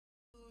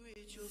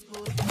Hi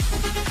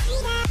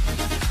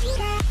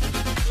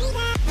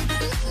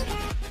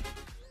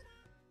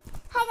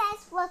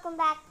guys, welcome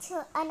back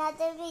to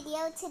another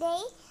video. Today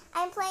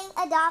I'm playing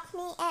Adopt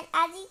Me, and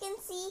as you can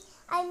see,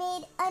 I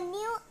made a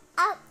new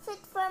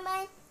outfit for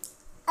my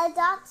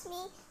Adopt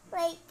Me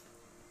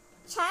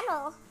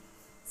channel.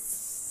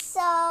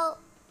 So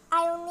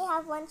I only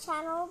have one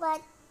channel,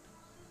 but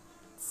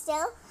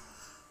still,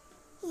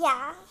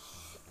 yeah.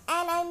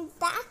 And I'm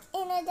back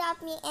in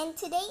Adopt Me, and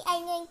today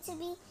I'm going to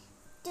be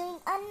doing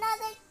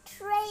another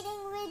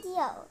trading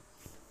video.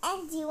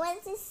 And do you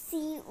want to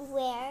see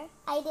where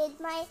I did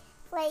my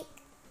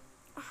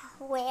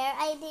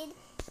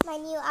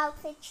new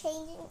outfit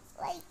changing?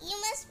 You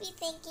must be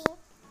thinking,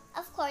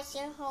 of course,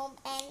 your home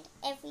and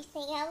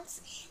everything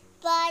else,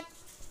 but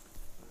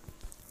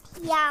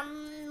yeah,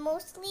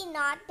 mostly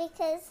not,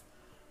 because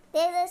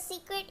there's a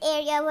secret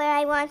area where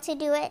I want to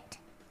do it.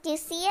 Do you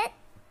see it?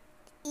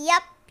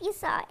 Yep, you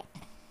saw it.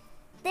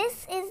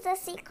 This is the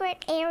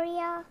secret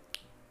area.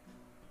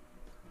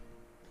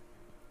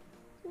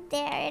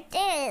 There it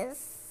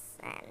is.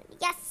 And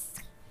yes.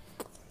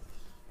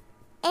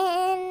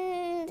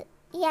 And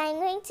yeah, I'm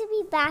going to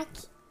be back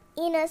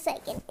in a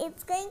second.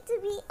 It's going to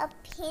be a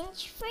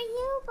pinch for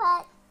you,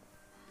 but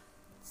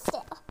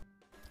still.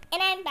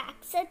 And I'm back.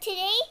 So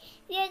today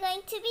we are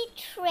going to be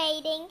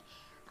trading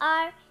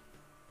our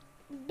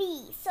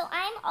bee. So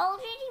I'm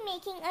already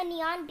making a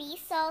neon bee,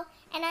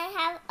 and I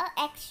have an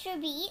extra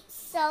bee,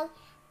 so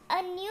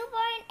a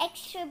newborn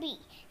extra bee.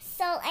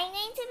 So I'm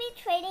going to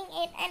be trading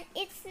it, and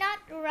it's not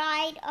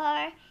ride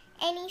or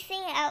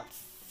anything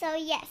else. So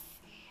yes.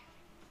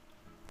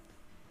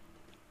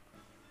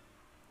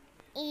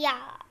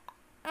 Yeah.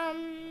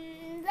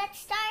 Let's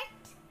start.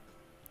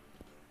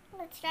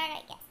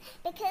 I guess,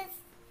 because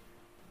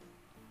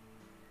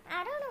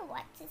I don't know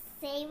what to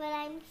say, but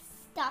I'm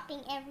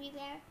stopping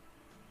everywhere.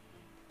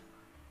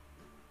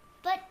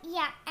 But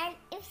yeah, and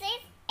if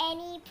there's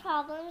any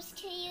problems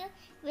to you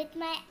with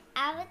my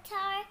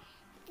avatar,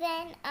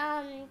 then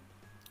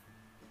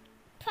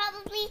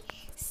probably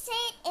say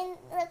it in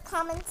the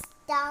comments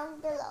down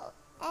below,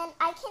 and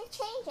I can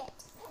change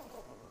it.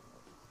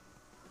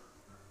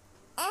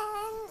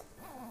 And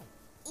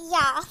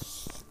yeah,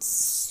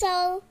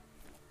 so,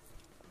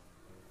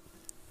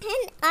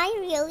 and I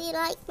really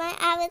like my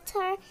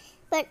avatar,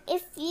 but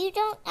if you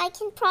don't, I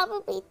can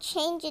probably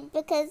change it,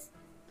 because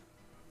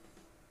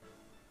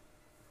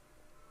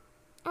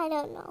I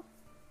don't know.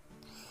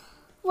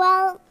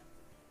 Well,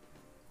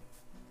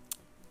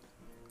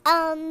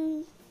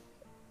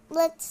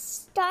 let's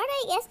start,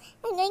 I guess.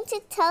 I'm going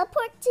to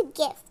teleport to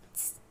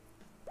gifts.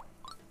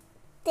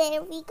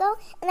 There we go.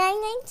 And I'm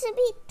going to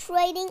be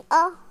trading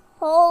a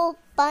whole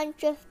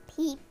bunch of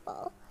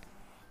people.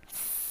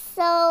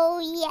 So,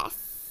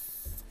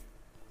 yes.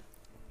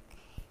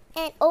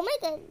 And oh my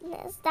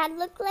goodness, that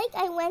looked like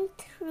I went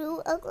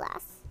through a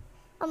glass.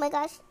 Oh my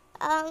gosh.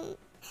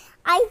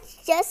 I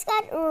just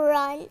got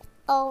run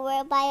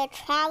over by a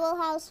travel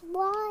house.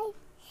 Why?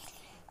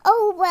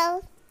 Oh,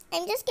 well,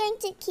 I'm just going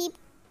to keep...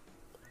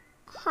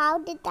 How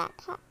did that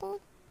happen?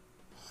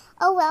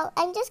 Oh, well,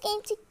 I'm just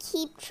going to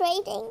keep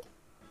trading.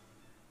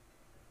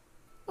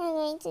 I'm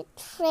going to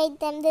trade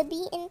them to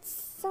be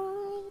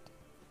inside.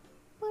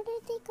 What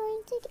are they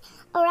going to do?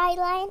 A ride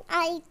line?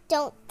 I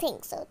don't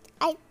think so.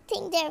 I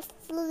think they're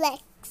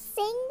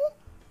flexing.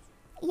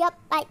 Yep,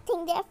 I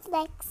think they're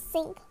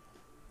flexing.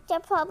 They're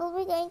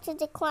probably going to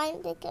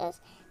decline because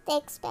they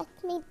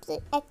expect me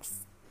to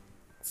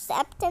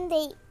accept, and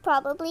they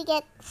probably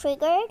get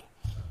triggered.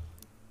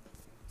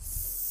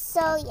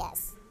 So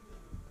yes.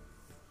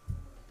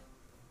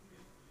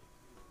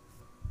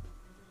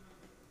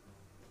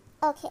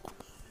 Okay.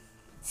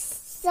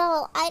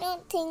 So I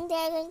don't think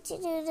they're going to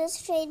do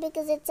this trade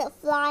because it's a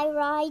fly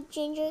ride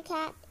ginger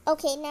cat.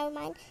 Okay, never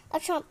mind. A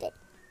trumpet.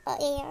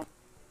 Air.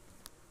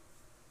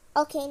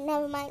 Okay,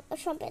 never mind, a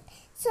trumpet.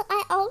 So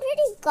I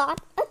already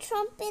got a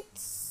trumpet,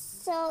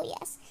 so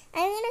yes.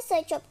 I'm going to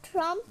search up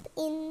trump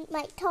in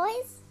my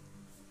toys.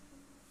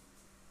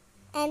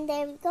 And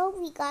there we go,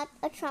 we got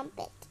a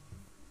trumpet.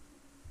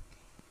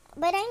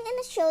 But I'm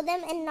going to show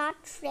them and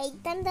not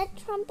trade them the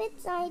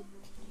trumpet, so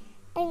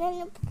I'm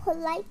going to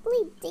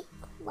politely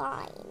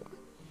decline.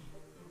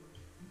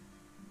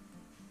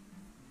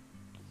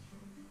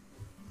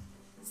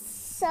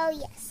 So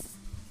yes.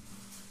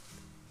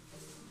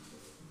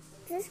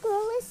 This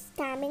girl is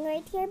scamming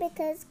right here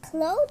because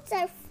clothes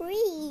are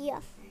free.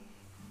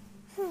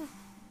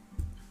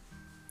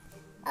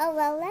 Oh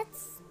well,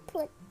 let's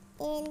put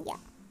in, yeah,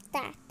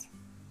 that.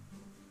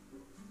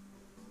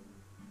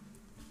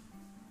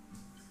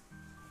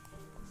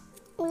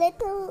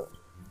 Little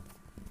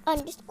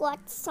underscore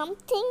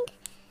something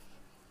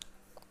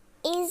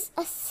is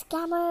a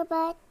scammer,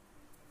 but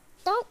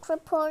don't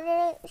report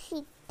her.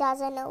 She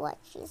doesn't know what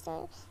she's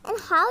doing. And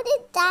how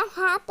did that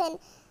happen?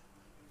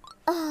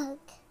 Ugh.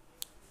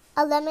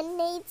 A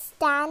lemonade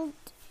stand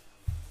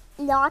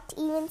not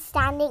even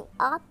standing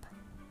up?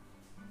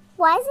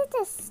 Why is it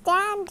a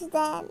stand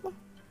then?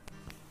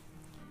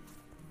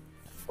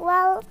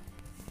 Well,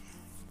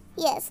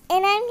 Yes,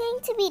 and I'm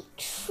going to be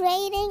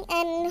trading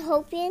and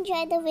hope you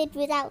enjoy the vid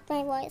without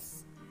my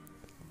voice.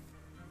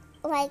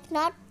 Like,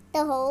 not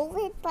the whole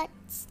vid, but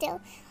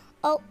still.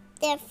 Oh,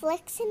 they're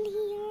flexing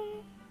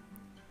here.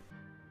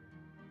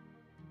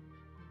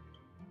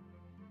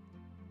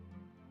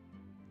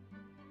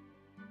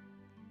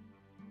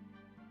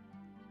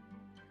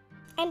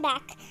 I'm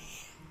back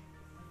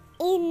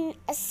in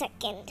a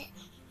second.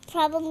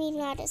 Probably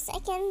not a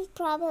second,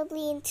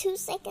 probably in 2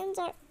 seconds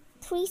or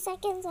 3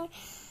 seconds, or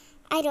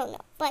I don't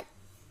know. But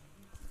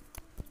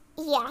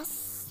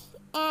yes,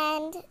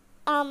 and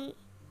I'm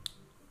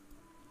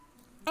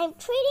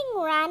trading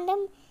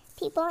random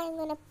people. I'm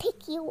gonna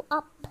pick you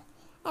up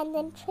and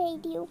then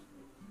trade you.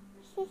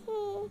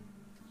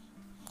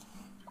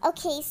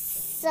 Okay,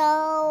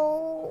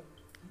 so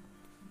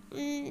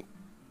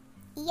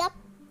yep.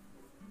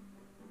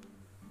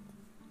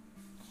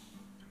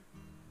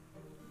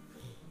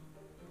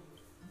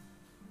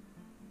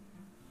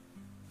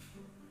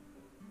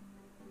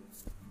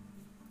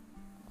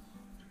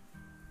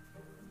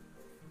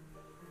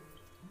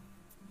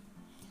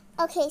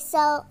 Okay,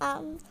 so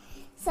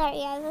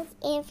sorry, I was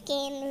AFK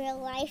in real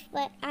life,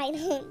 but I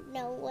don't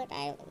know what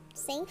I'm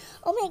saying.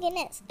 Oh my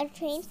goodness, a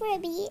train for a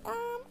bee?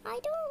 I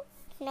don't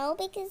know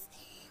because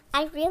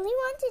I really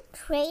want to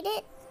trade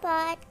it,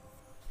 but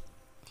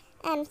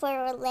and for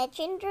a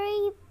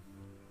legendary,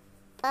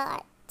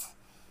 but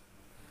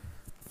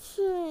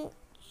should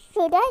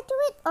I do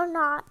it or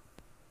not?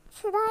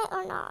 Should I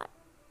or not?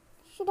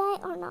 Should I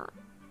or not?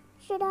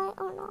 Should I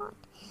or not?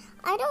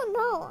 I don't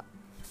know.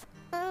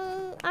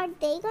 Are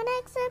they gonna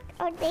accept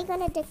or are they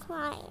gonna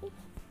decline?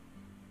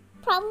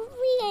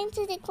 Probably going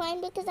to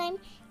decline because I'm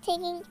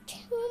taking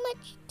too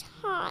much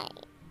time.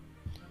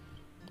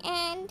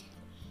 And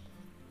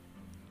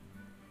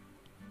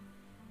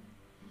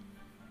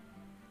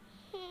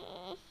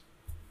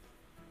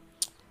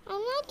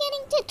I'm not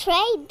getting to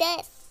trade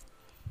this.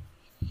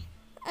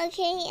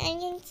 Okay, I'm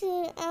going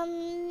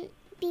to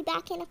be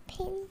back in a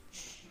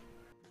pinch.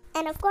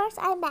 And of course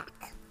I'm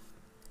back.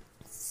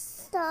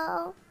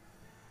 So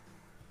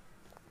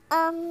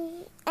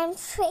I'm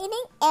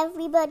trading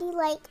everybody,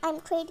 like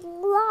I'm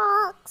trading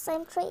Locks,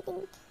 I'm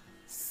trading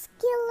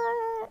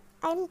Skiller,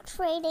 I'm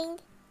trading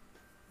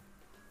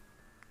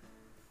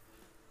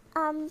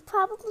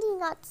probably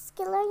not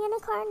Skiller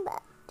Unicorn,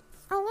 but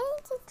I'm going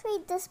to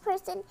trade this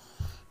person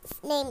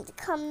named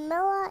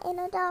Camilla in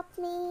Adopt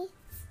Me.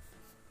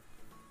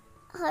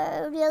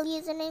 Her real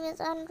username is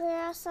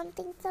Andrea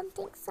something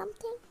something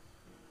something.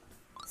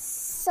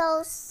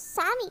 So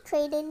Sammy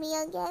traded me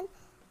again.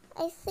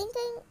 I think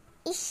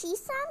is she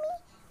Sammy?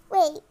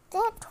 Wait,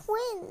 they're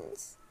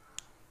twins.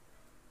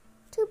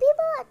 Two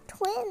people are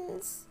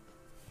twins.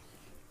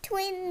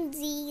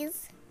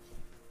 Twinsies.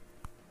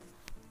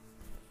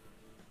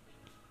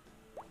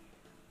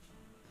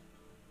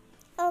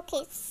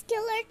 Okay,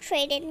 Skiller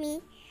traded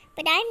me,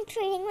 but I'm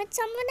trading with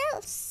someone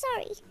else.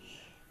 Sorry.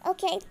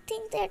 Okay, I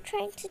think they're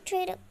trying to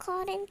trade a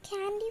cotton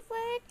candy for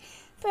it.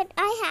 But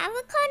I have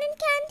a cotton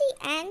candy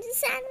and a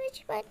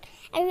sandwich, but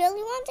I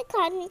really want a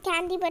cotton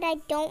candy, but I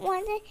don't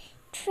want to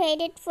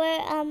trade it for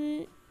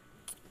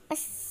a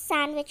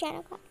sandwich and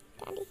a cotton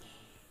candy.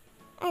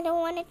 I don't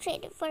want to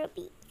trade it for a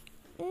bee.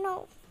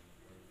 No.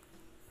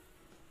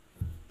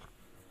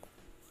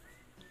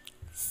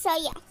 So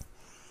yeah.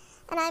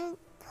 And I'm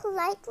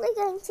politely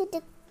going to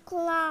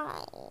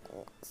decline.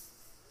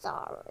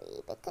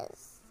 Sorry,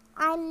 because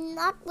I'm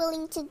not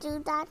willing to do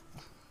that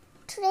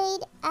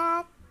trade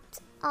at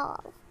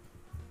all.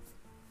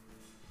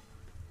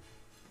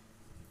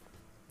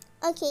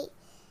 Okay.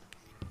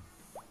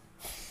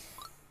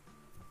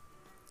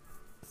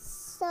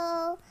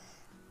 So,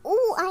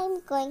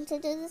 I'm going to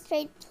do this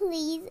trade.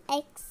 Please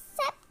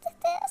accept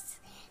this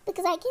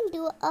because I can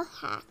do a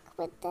hack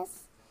with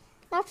this.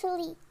 Not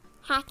really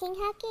hacking,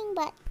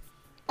 but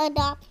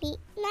Adopt Me.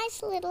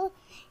 Nice little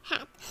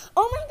hack.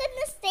 Oh my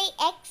goodness, they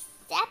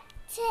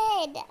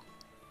accepted.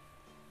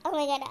 Oh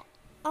my god.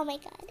 Oh my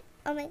god.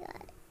 Oh my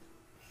god.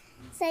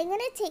 So I'm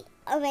gonna take,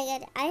 oh my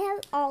god, I have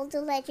all the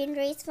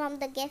legendaries from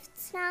the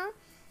gifts now.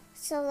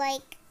 So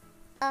like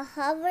a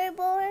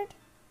hoverboard,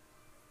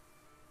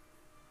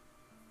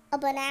 a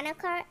banana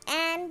car,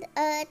 and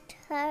a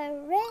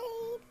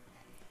terrain.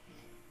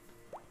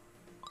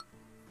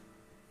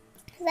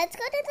 Let's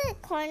go to the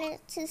corner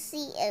to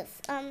see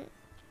if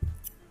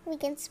we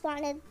can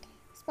spawn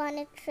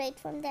a trade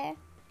from there.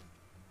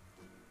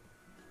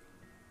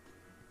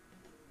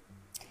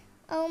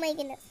 Oh my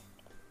goodness.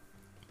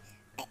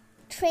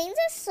 Trains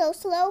are so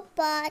slow,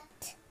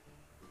 but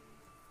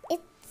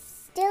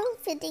it's still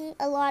fitting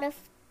a lot of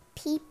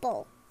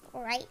people,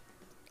 right?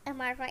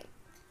 Am I right?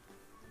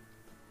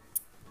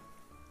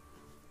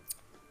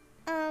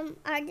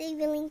 Are they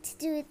willing to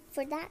do it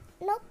for that?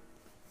 Nope.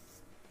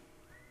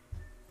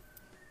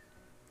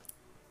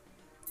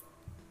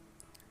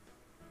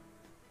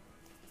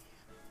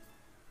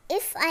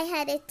 If I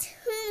had a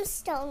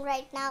tombstone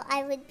right now,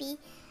 I would be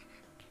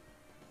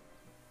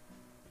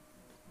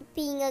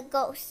being a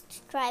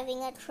ghost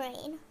driving a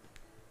train.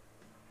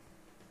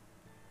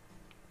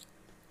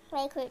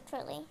 like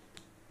literally.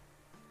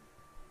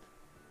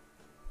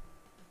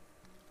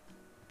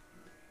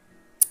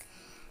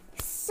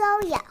 So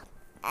yeah,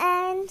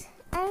 and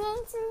I'm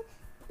going to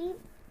be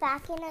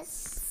back in a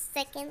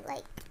second,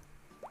 like,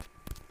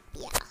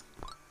 yeah.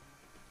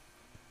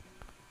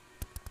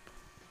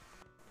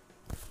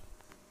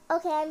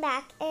 Okay, I'm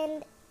back,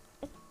 and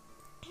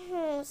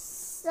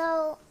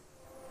so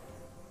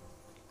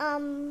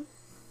I'm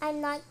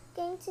not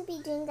going to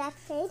be doing that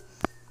trade.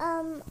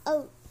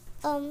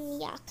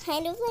 Yeah,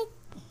 kind of like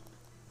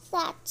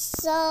that.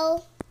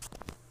 So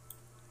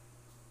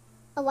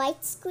a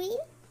white screen.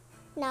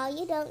 Now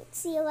you don't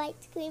see a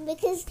white screen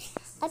because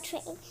a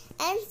train.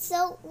 And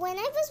so when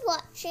I was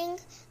watching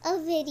a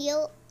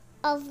video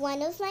of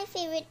one of my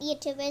favorite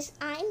YouTubers,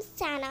 I'm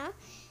Sana.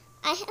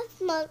 I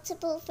have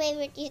multiple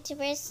favorite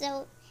YouTubers,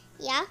 so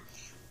yeah.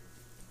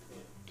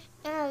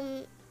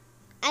 I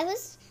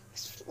was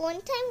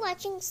one time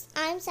watching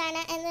I'm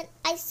Sana, and then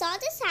I saw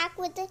this hack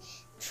with the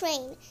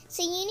train.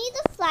 So you need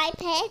the fly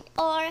pet,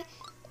 or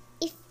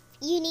if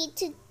you need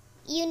to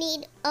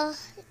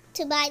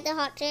buy the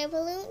hot air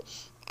balloon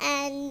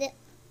and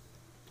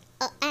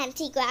an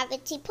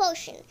anti-gravity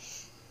potion.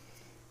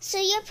 So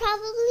you're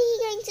probably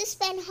going to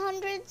spend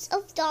hundreds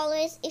of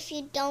dollars if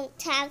you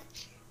don't have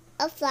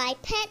a fly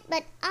pet,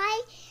 but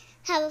I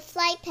have a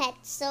fly pet,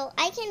 so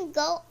I can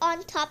go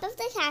on top of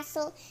the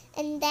castle,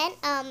 and then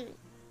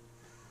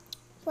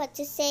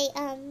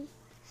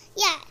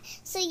yeah,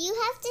 so you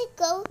have to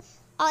go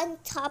on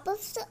top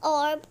of the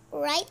orb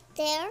right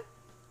there.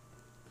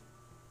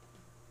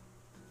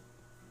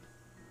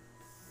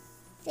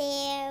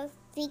 There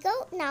we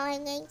go. Now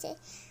I'm going to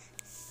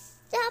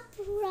stop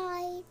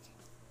right.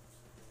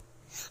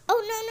 Oh, no,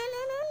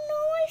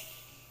 I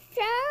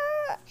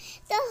fell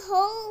the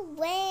whole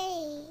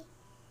way.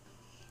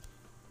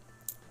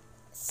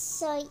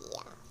 So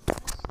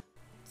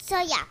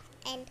yeah,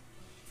 and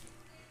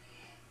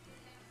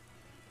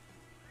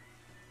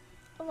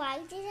why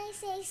did I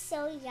say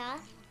so yeah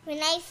when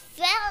I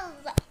fell?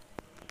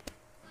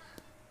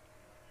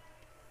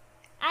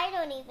 I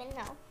don't even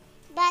know,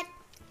 but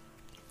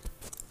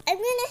I'm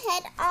gonna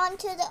head on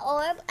to the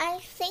orb. I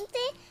think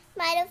they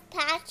might have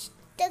patched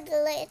the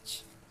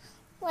glitch.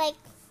 Like,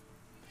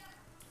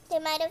 they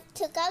might have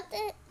took out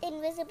the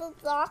invisible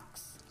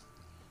blocks,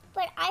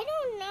 but I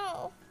don't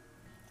know.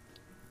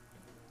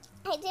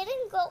 I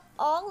didn't go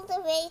all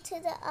the way to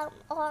the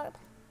orb.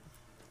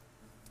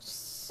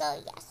 So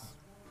yes.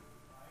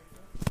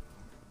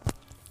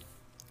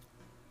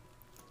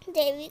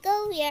 There we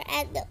go. We are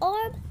at the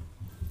orb.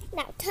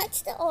 Now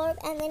touch the orb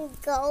and then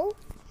go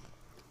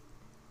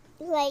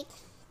like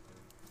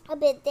a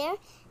bit there,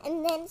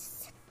 and then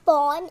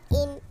spawn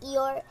in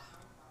your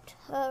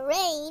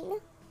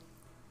terrain.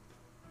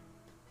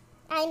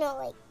 I know,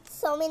 like,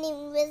 so many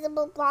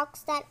invisible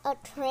blocks that a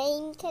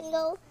train can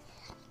go.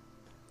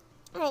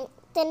 And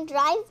then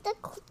drive the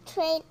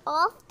train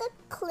off the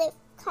cliff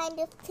kind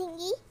of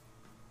thingy.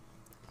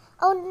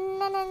 Oh,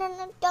 no,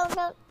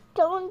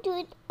 don't do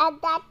it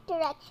at that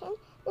direction.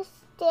 Just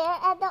stare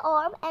at the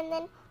orb and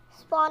then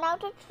spawn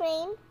out a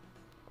train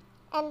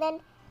and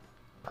then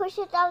push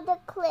it out the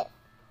cliff.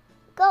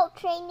 Go,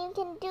 train, you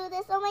can do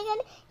this. Oh my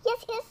god,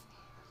 yes.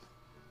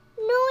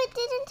 No, it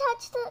didn't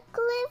touch the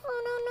cliff.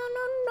 Oh,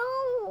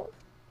 no.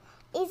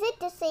 Is it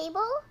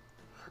disabled?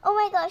 Oh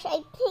my gosh,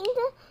 I think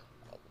the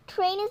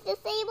train is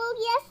disabled.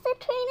 Yes, the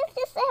train is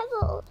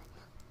disabled.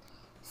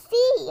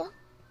 See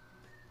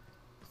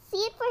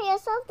it for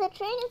yourself. The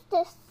train is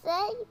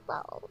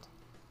disabled.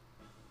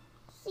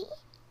 See?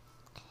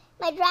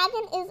 My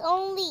dragon is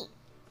only...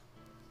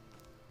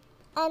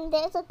 And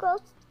there's a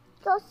ghost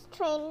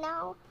train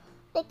now.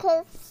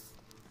 Because...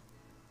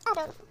 I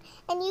don't know.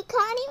 And you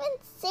can't even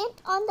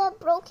sit on the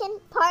broken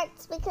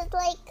parts because,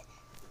 like...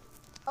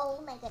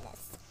 Oh my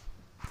goodness.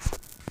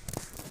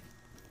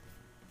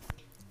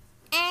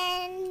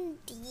 And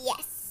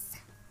yes.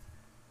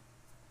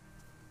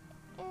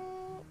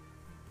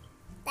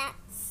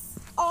 That's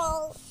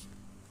all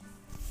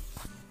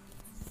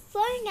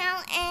for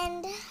now,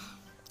 and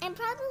I'm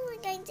probably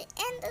going to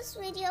end this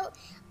video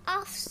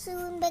off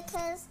soon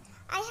because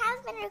I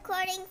have been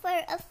recording for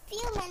a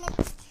few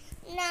minutes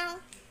now,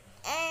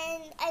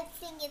 and I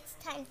think it's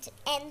time to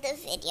end the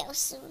video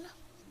soon.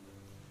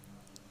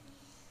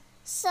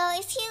 So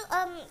if you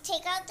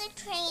take out the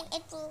train,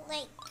 it will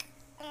like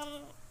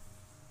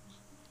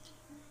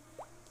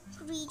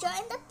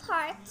rejoin the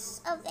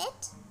parts of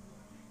it.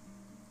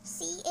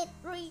 See, it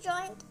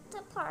rejoined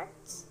the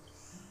parts.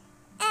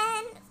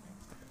 And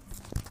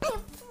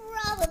I'm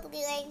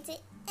probably going to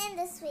end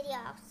this video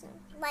off soon,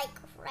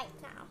 like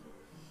right now.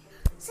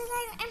 So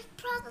then I'm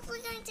probably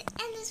going to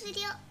end this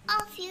video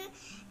off here,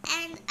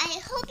 and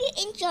I hope you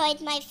enjoyed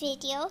my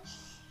video,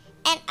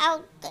 and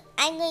I'm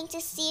going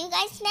to see you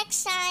guys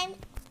next time.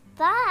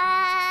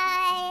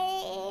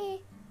 Bye.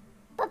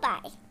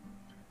 Bye-bye.